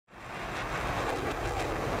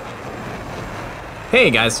Hey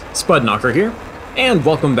guys, Spudknocker here, and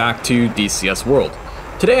welcome back to DCS World.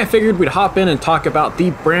 Today I figured we'd hop in and talk about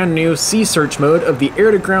the brand new sea search mode of the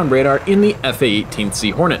air-to-ground radar in the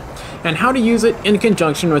A-18C Hornet, and how to use it in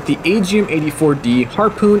conjunction with the AGM-84D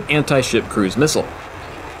Harpoon Anti-Ship Cruise missile.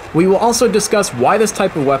 We will also discuss why this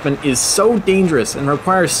type of weapon is so dangerous and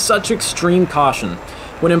requires such extreme caution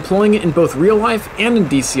when employing it in both real life and in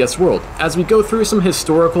DCS World, as we go through some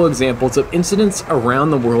historical examples of incidents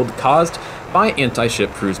around the world caused by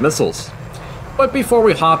anti-ship cruise missiles. But before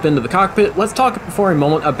we hop into the cockpit, let's talk for a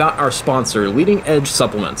moment about our sponsor, Leading Edge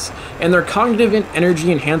Supplements, and their cognitive and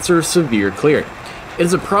energy enhancer, Severe Clear. It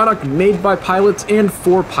is a product made by pilots and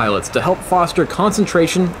for pilots to help foster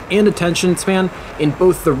concentration and attention span in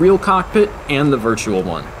both the real cockpit and the virtual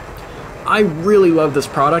one. I really love this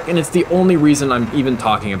product, and it's the only reason I'm even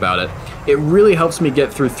talking about it. It really helps me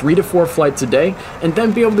get through 3 to 4 flights a day, and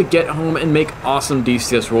then be able to get home and make awesome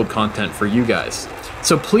DCS World content for you guys.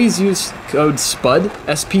 So please use code SPUD,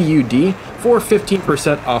 S-P-U-D, for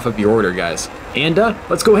 15% off of your order, guys. And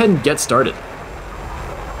let's go ahead and get started.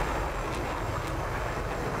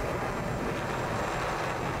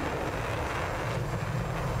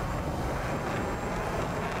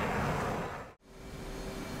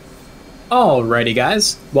 Alrighty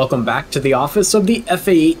guys, welcome back to the office of the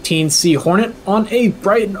A-18C Hornet on a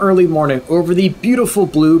bright and early morning over the beautiful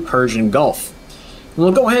blue Persian Gulf. And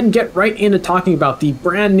we'll go ahead and get right into talking about the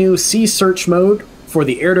brand new sea search mode for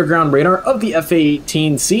the air-to-ground radar of the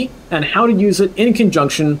A-18C and how to use it in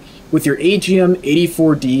conjunction with your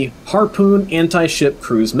AGM-84D Harpoon Anti-Ship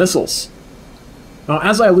Cruise missiles. Now,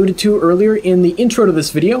 as I alluded to earlier in the intro to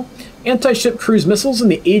this video, anti-ship cruise missiles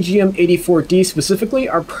and the AGM-84D specifically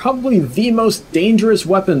are probably the most dangerous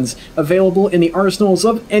weapons available in the arsenals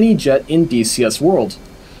of any jet in DCS World.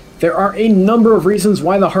 There are a number of reasons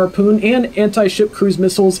why the Harpoon and anti-ship cruise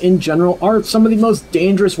missiles in general are some of the most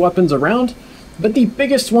dangerous weapons around, but the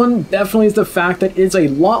biggest one definitely is the fact that it is a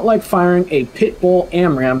lot like firing a pit bull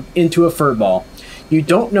AMRAAM into a furball. You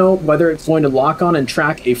don't know whether it's going to lock on and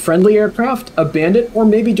track a friendly aircraft, a bandit, or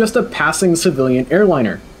maybe just a passing civilian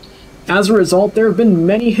airliner. As a result, there have been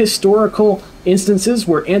many historical instances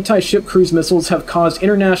where anti-ship cruise missiles have caused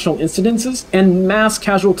international incidences and mass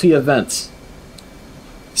casualty events.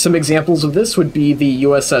 Some examples of this would be the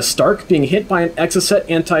USS Stark being hit by an Exocet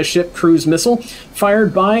anti-ship cruise missile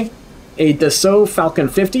fired by a Dassault Falcon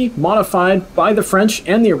 50 modified by the French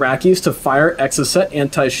and the Iraqis to fire Exocet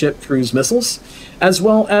anti-ship cruise missiles, as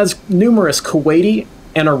well as numerous Kuwaiti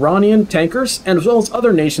and Iranian tankers, as well as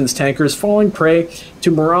other nations' tankers falling prey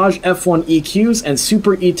to Mirage F-1EQs and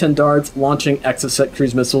Super E-10 darts launching Exocet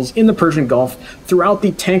cruise missiles in the Persian Gulf throughout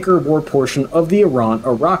the tanker war portion of the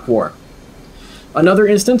Iran-Iraq War. Another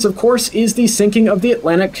instance, of course, is the sinking of the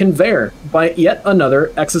Atlantic Conveyor by yet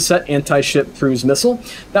another Exocet anti-ship cruise missile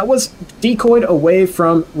that was decoyed away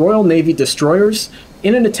from Royal Navy destroyers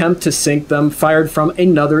in an attempt to sink them, fired from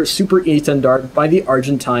another Super E-10 dart by the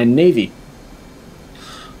Argentine Navy.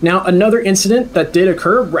 Now, another incident that did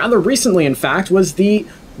occur rather recently, in fact, was the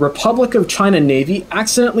Republic of China Navy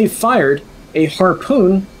accidentally fired a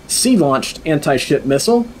Harpoon sea-launched anti-ship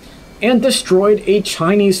missile and destroyed a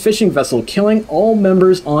Chinese fishing vessel, killing all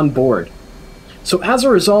members on board. So as a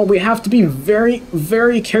result, we have to be very,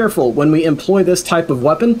 very careful when we employ this type of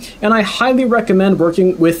weapon, and I highly recommend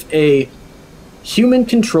working with a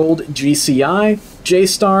human-controlled GCI,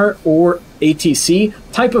 JSTAR, or ATC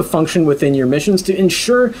type of function within your missions to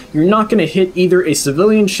ensure you're not going to hit either a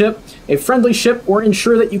civilian ship, a friendly ship, or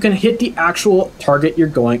ensure that you can hit the actual target you're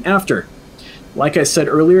going after. Like I said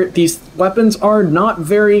earlier, these weapons are not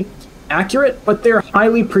very accurate, but they're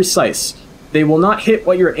highly precise. They will not hit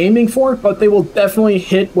what you're aiming for, but they will definitely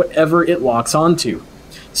hit whatever it locks onto.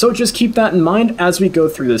 So just keep that in mind as we go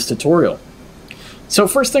through this tutorial. So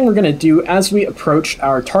first thing we're going to do as we approach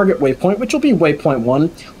our target waypoint, which will be waypoint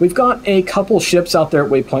 1, we've got a couple ships out there at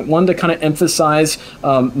waypoint 1 to kind of emphasize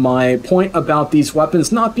my point about these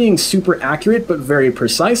weapons not being super accurate, but very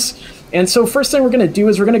precise. And so first thing we're going to do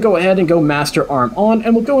is we're going to go ahead and go master arm on,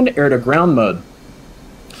 and we'll go into air-to-ground mode.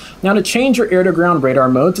 Now to change your air-to-ground radar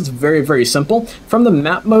modes, it's very, very simple. From the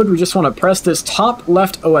map mode, we just want to press this top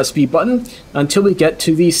left OSB button until we get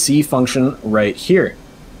to the C function right here.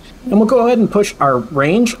 And we'll go ahead and push our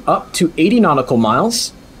range up to 80 nautical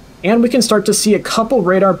miles, and we can start to see a couple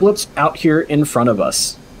radar blips out here in front of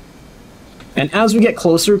us. And as we get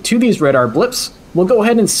closer to these radar blips, we'll go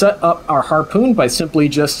ahead and set up our Harpoon by simply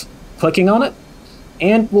just clicking on it,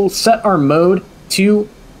 and we'll set our mode to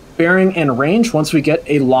bearing and range once we get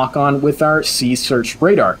a lock on with our sea search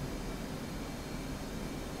radar.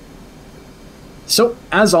 So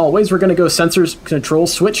as always, we're going to go sensor control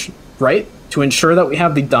switch right to ensure that we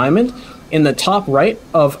have the diamond in the top right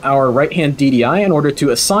of our right-hand DDI in order to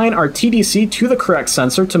assign our TDC to the correct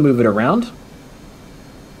sensor to move it around.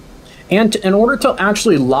 And in order to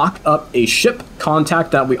actually lock up a ship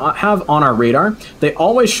contact that we have on our radar, they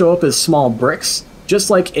always show up as small bricks, just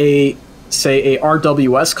like a, say, a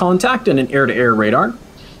RWS contact in an air-to-air radar.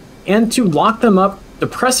 And to lock them up,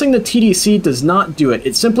 depressing the TDC does not do it.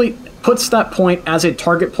 It simply puts that point as a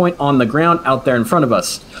target point on the ground out there in front of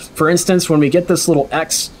us. For instance, when we get this little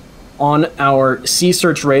X on our sea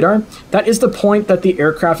search radar, that is the point that the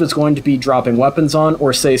aircraft is going to be dropping weapons on,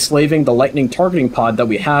 or say slaving the lightning targeting pod that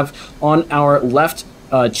we have on our left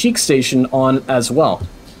cheek station on as well.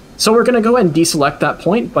 So we're going to go ahead and deselect that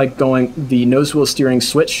point by going the nose wheel steering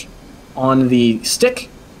switch on the stick.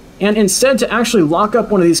 And instead, to actually lock up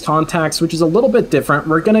one of these contacts, which is a little bit different,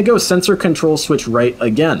 we're going to go sensor control switch right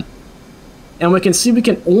again. And we can see we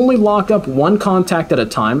can only lock up one contact at a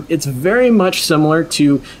time. It's very much similar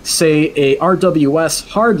to, say, a RWS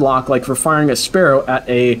hard lock, like for firing a Sparrow at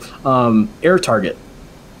a air target.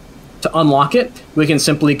 To unlock it, we can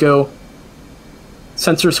simply go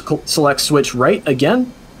sensor select switch right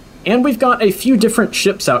again. And we've got a few different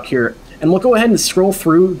ships out here. And we'll go ahead and scroll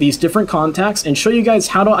through these different contacts and show you guys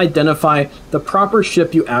how to identify the proper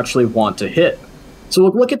ship you actually want to hit. So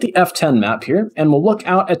we'll look at the F10 map here, and we'll look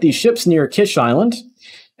out at the ships near Kish Island,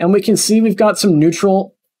 and we can see we've got some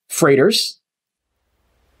neutral freighters.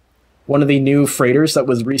 One of the new freighters that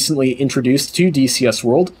was recently introduced to DCS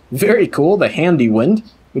World. Very cool, the Handy Wind,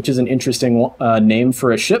 which is an interesting name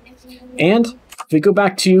for a ship. And if we go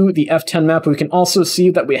back to the F10 map, we can also see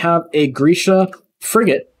that we have a Grisha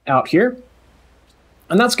frigate out here.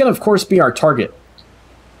 And that's going to, of course, be our target.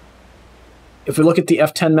 If we look at the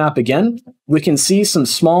F10 map again, we can see some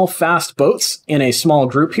small, fast boats in a small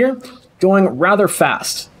group here, going rather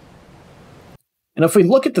fast. And if we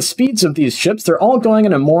look at the speeds of these ships, they're all going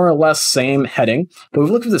in a more or less same heading. But if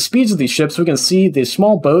we look at the speeds of these ships, we can see the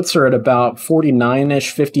small boats are at about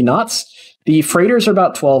 49-ish, 50 knots. The freighters are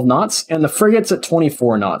about 12 knots, and the frigates at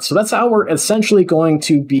 24 knots. So that's how we're essentially going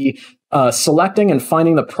to be selecting and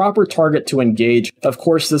finding the proper target to engage, of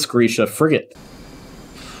course, this Grisha frigate.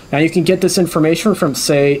 Now you can get this information from,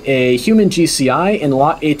 say, a human GCI in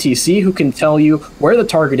lot ATC who can tell you where the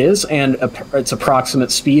target is and its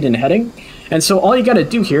approximate speed and heading. And so all you got to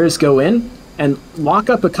do here is go in and lock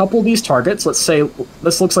up a couple of these targets. Let's say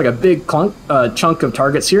this looks like a big chunk of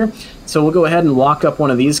targets here. So we'll go ahead and lock up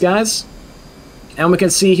one of these guys. And we can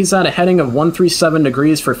see he's at a heading of 137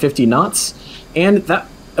 degrees for 50 knots. And that,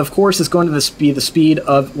 of course, is going to be the speed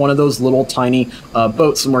of one of those little tiny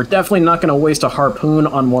boats, and we're definitely not going to waste a harpoon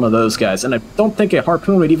on one of those guys, and I don't think a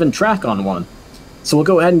harpoon would even track on one. So we'll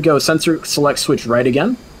go ahead and go sensor select switch right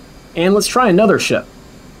again, and let's try another ship.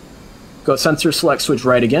 Go sensor select switch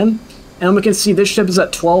right again, and we can see this ship is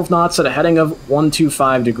at 12 knots at a heading of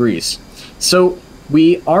 125 degrees. So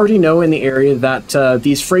we already know in the area that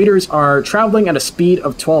these freighters are traveling at a speed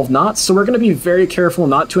of 12 knots, so we're going to be very careful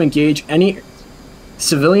not to engage any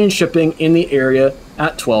civilian shipping in the area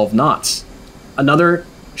at 12 knots. Another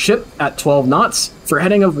ship at 12 knots for a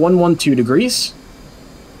heading of 112 degrees.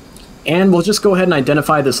 And we'll just go ahead and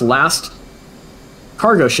identify this last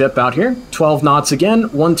cargo ship out here. 12 knots again,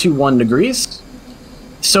 121 degrees.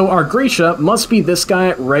 So our Grisha must be this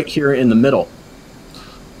guy right here in the middle.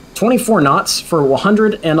 24 knots for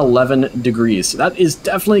 111 degrees. That is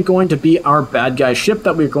definitely going to be our bad guy ship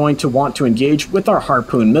that we're going to want to engage with our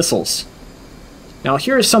Harpoon missiles. Now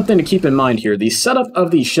here is something to keep in mind here. The setup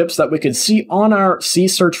of these ships that we could see on our sea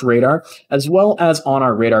search radar, as well as on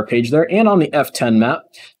our radar page there, and on the F10 map,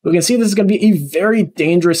 we can see this is going to be a very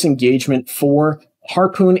dangerous engagement for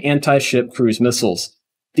Harpoon anti-ship cruise missiles.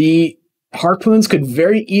 The Harpoons could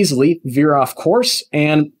very easily veer off course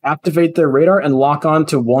and activate their radar and lock on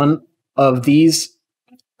to one of these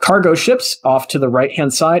cargo ships off to the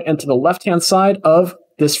right-hand side and to the left-hand side of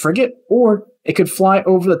this frigate, or it could fly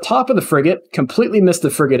over the top of the frigate, completely miss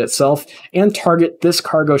the frigate itself, and target this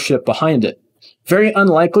cargo ship behind it. Very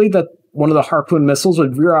unlikely that one of the Harpoon missiles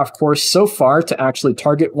would veer off course so far to actually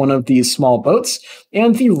target one of these small boats,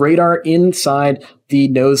 and the radar inside the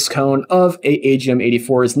nose cone of a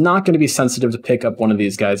AGM-84 is not going to be sensitive to pick up one of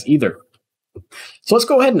these guys either. So let's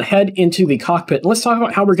go ahead and head into the cockpit, and let's talk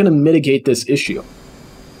about how we're going to mitigate this issue.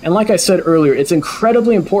 And like I said earlier, it's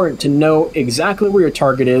incredibly important to know exactly where your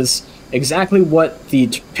target is, exactly what the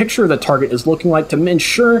picture of the target is looking like, to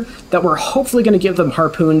ensure that we're hopefully going to give them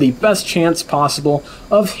Harpoon the best chance possible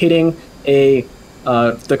of hitting the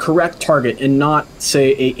correct target and not,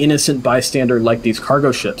 say, an innocent bystander like these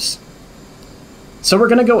cargo ships. So we're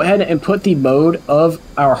going to go ahead and put the mode of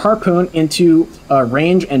our Harpoon into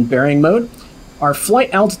range and bearing mode. Our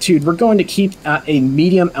flight altitude, we're going to keep at a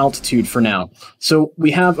medium altitude for now. So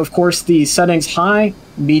we have, of course, the settings high,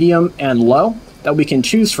 medium, and low that we can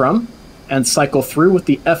choose from and cycle through with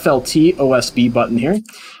the FLT OSB button here.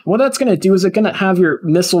 What that's going to do is it's going to have your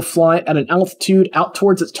missile fly at an altitude out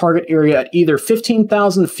towards its target area at either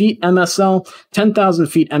 15,000 feet MSL, 10,000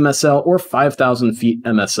 feet MSL, or 5,000 feet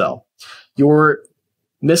MSL. Your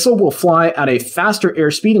missile will fly at a faster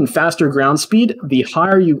airspeed and faster ground speed the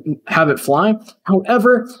higher you have it fly.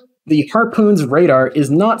 However, the Harpoon's radar is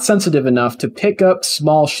not sensitive enough to pick up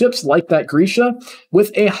small ships like that Grisha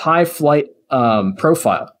with a high flight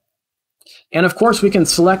profile. And of course, we can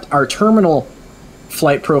select our terminal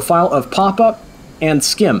flight profile of pop-up and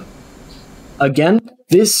skim. Again,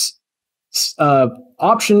 this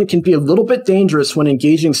option can be a little bit dangerous when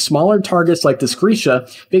engaging smaller targets like this Grisha,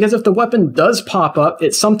 because if the weapon does pop up,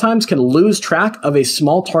 it sometimes can lose track of a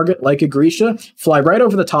small target like a Grisha, fly right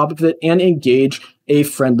over the top of it, and engage a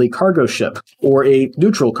friendly cargo ship, or a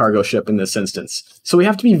neutral cargo ship in this instance. So we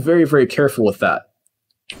have to be very, very careful with that.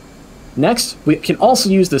 Next, we can also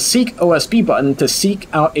use the Seek OSB button to seek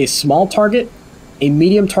out a small target, a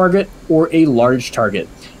medium target, or a large target.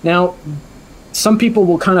 Now, some people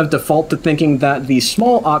will kind of default to thinking that the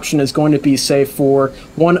small option is going to be, say, for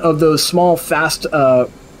one of those small, fast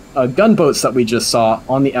gunboats that we just saw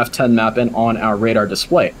on the F10 map and on our radar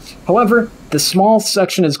display. However, the small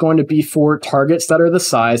section is going to be for targets that are the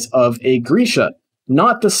size of a Grisha,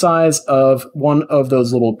 not the size of one of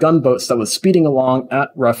those little gunboats that was speeding along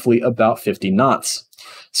at roughly about 50 knots.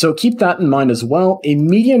 So keep that in mind as well. A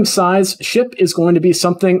medium-sized ship is going to be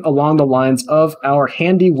something along the lines of our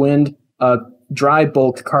handy wind dry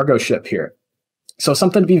bulk cargo ship here. So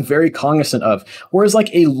something to be very cognizant of. Whereas like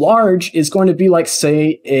a large is going to be like,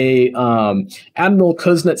 say, a Admiral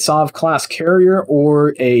Kuznetsov class carrier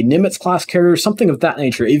or a Nimitz class carrier, something of that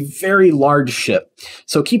nature, a very large ship.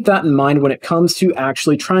 So keep that in mind when it comes to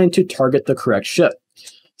actually trying to target the correct ship.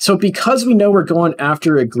 So because we know we're going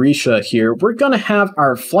after a Grisha here, we're going to have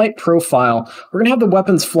our flight profile, we're going to have the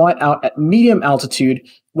weapons fly out at medium altitude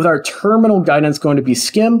with our terminal guidance going to be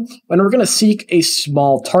skim, and we're going to seek a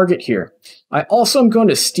small target here. I also am going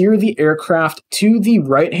to steer the aircraft to the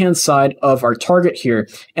right-hand side of our target here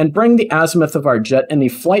and bring the azimuth of our jet and the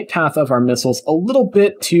flight path of our missiles a little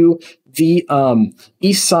bit to the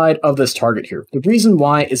east side of this target here. The reason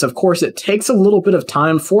why is, of course, it takes a little bit of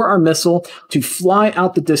time for our missile to fly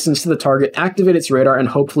out the distance to the target, activate its radar, and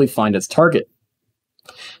hopefully find its target.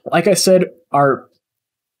 Like I said, our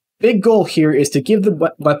big goal here is to give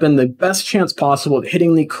the weapon the best chance possible of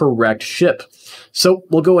hitting the correct ship. So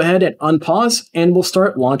we'll go ahead and unpause, and we'll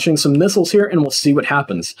start launching some missiles here, and we'll see what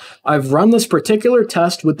happens. I've run this particular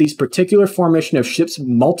test with these particular formation of ships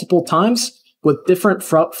multiple times, with different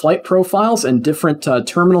flight profiles and different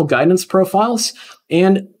terminal guidance profiles,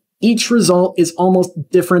 and each result is almost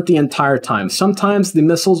different the entire time. Sometimes the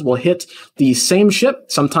missiles will hit the same ship.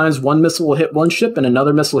 Sometimes one missile will hit one ship and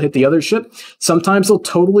another missile will hit the other ship. Sometimes they'll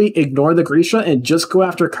totally ignore the Grisha and just go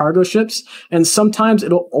after cargo ships. And sometimes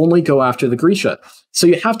it'll only go after the Grisha. So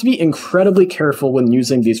you have to be incredibly careful when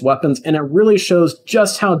using these weapons. And it really shows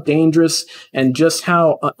just how dangerous and just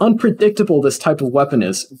how unpredictable this type of weapon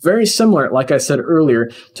is. Very similar, like I said earlier,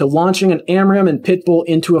 to launching an AMRAAM and Pitbull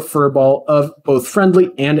into a furball of both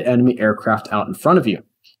friendly and enemy aircraft out in front of you.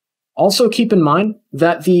 Also keep in mind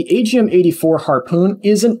that the AGM-84 Harpoon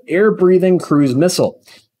is an air-breathing cruise missile.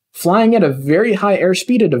 Flying at a very high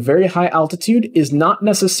airspeed at a very high altitude is not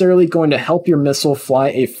necessarily going to help your missile fly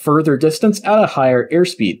a further distance at a higher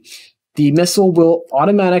airspeed. The missile will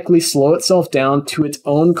automatically slow itself down to its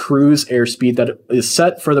own cruise airspeed that is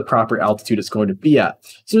set for the proper altitude it's going to be at.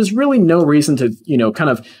 So there's really no reason to, kind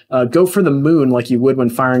of go for the moon like you would when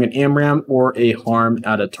firing an AMRAAM or a HARM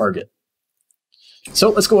at a target. So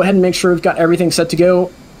let's go ahead and make sure we've got everything set to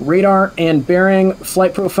go. Radar and bearing,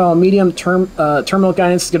 flight profile medium, terminal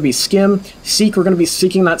guidance is going to be skim. Seek, we're going to be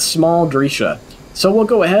seeking that small Grisha. So we'll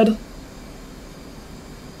go ahead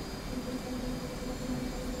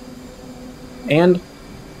and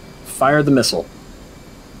fire the missile.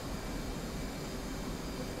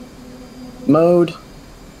 Mode,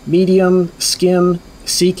 medium, skim,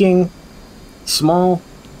 seeking, small.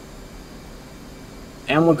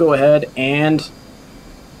 And we'll go ahead and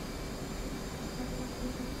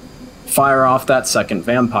fire off that second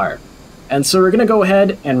Vampire. And so we're going to go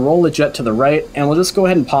ahead and roll the jet to the right, and we'll just go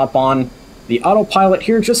ahead and pop on the autopilot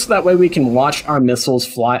here, just so that way we can watch our missiles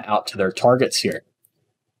fly out to their targets here.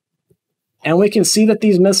 And we can see that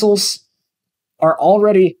these missiles are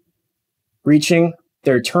already reaching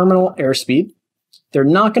their terminal airspeed. They're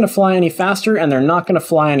not going to fly any faster, and they're not going to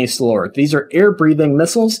fly any slower. These are air-breathing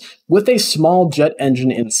missiles with a small jet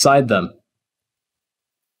engine inside them.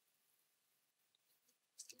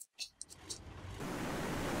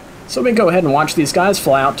 So we go ahead and watch these guys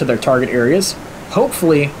fly out to their target areas.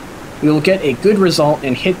 Hopefully, we will get a good result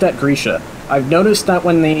and hit that Grisha. I've noticed that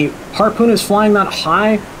when the Harpoon is flying that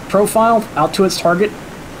high profile out to its target,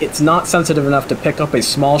 it's not sensitive enough to pick up a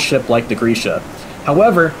small ship like the Grisha.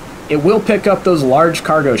 However, it will pick up those large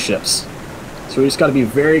cargo ships. So we just got to be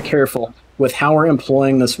very careful with how we're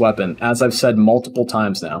employing this weapon, as I've said multiple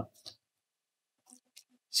times now.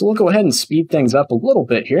 So we'll go ahead and speed things up a little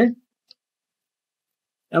bit here.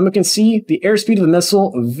 And we can see the airspeed of the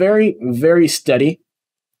missile very, very steady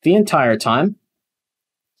the entire time.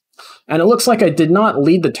 And it looks like I did not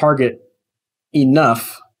lead the target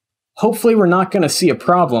enough. Hopefully we're not going to see a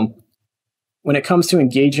problem when it comes to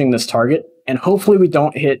engaging this target. And hopefully we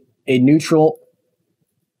don't hit a neutral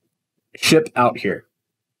ship out here.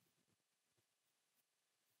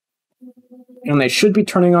 And they should be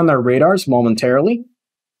turning on their radars momentarily.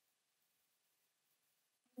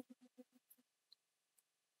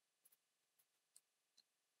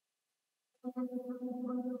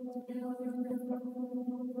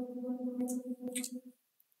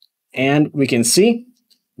 And we can see,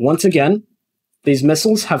 once again, these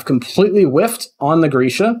missiles have completely whiffed on the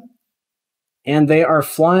Grisha, and they are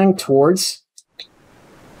flying towards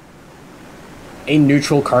a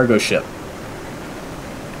neutral cargo ship.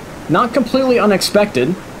 Not completely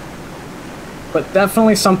unexpected, but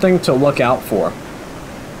definitely something to look out for.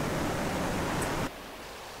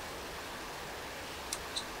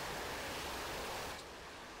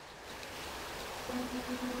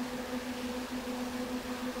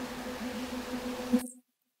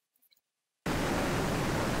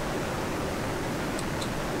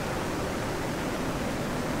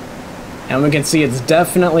 And we can see it's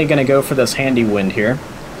definitely going to go for this handy wind here.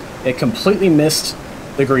 It completely missed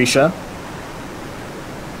the Grisha.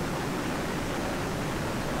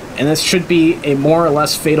 And this should be a more or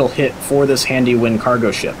less fatal hit for this handy wind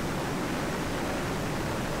cargo ship.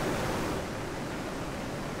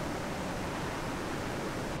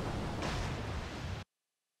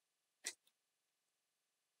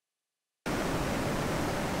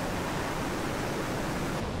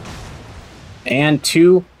 And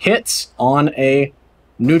 2 hits on a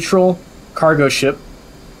neutral cargo ship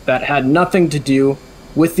that had nothing to do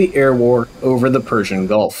with the air war over the Persian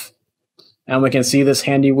Gulf. And we can see this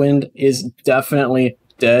handy wind is definitely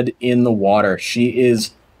dead in the water. She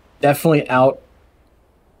is definitely out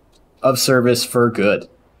of service for good.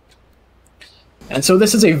 And so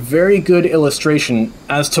this is a very good illustration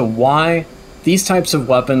as to why these types of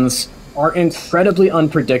weapons are incredibly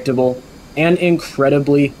unpredictable and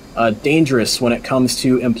incredibly dangerous when it comes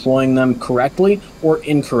to employing them correctly or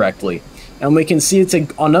incorrectly. And we can see it's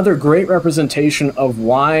another great representation of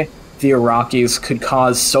why the Iraqis could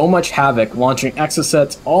cause so much havoc launching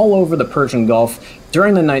exocets all over the Persian Gulf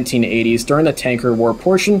during the 1980s, during the tanker war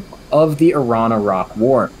portion of the Iran-Iraq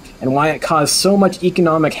War, and why it caused so much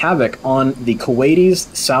economic havoc on the Kuwaitis,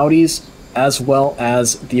 Saudis, as well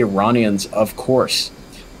as the Iranians, of course.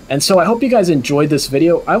 And so I hope you guys enjoyed this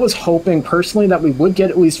video. I was hoping personally that we would get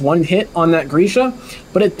at least 1 hit on that Grisha,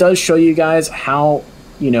 but it does show you guys how,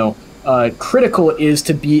 critical it is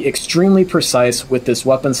to be extremely precise with this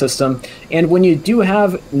weapon system. And when you do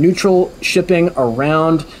have neutral shipping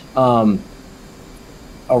around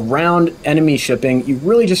enemy shipping, you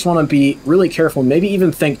really just want to be really careful, maybe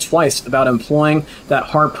even think twice about employing that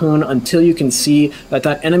Harpoon until you can see that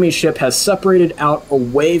that enemy ship has separated out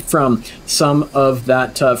away from some of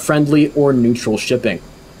that friendly or neutral shipping.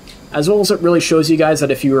 As well as it really shows you guys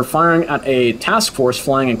that if you were firing at a task force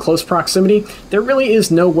flying in close proximity, there really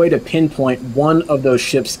is no way to pinpoint one of those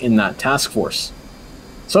ships in that task force.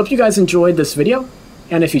 So I hope you guys enjoyed this video,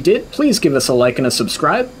 and if you did, please give us a like and a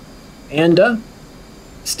subscribe, and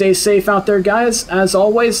stay safe out there, guys, as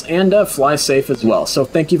always, and fly safe as well. So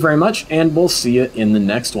thank you very much, and we'll see you in the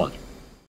next one.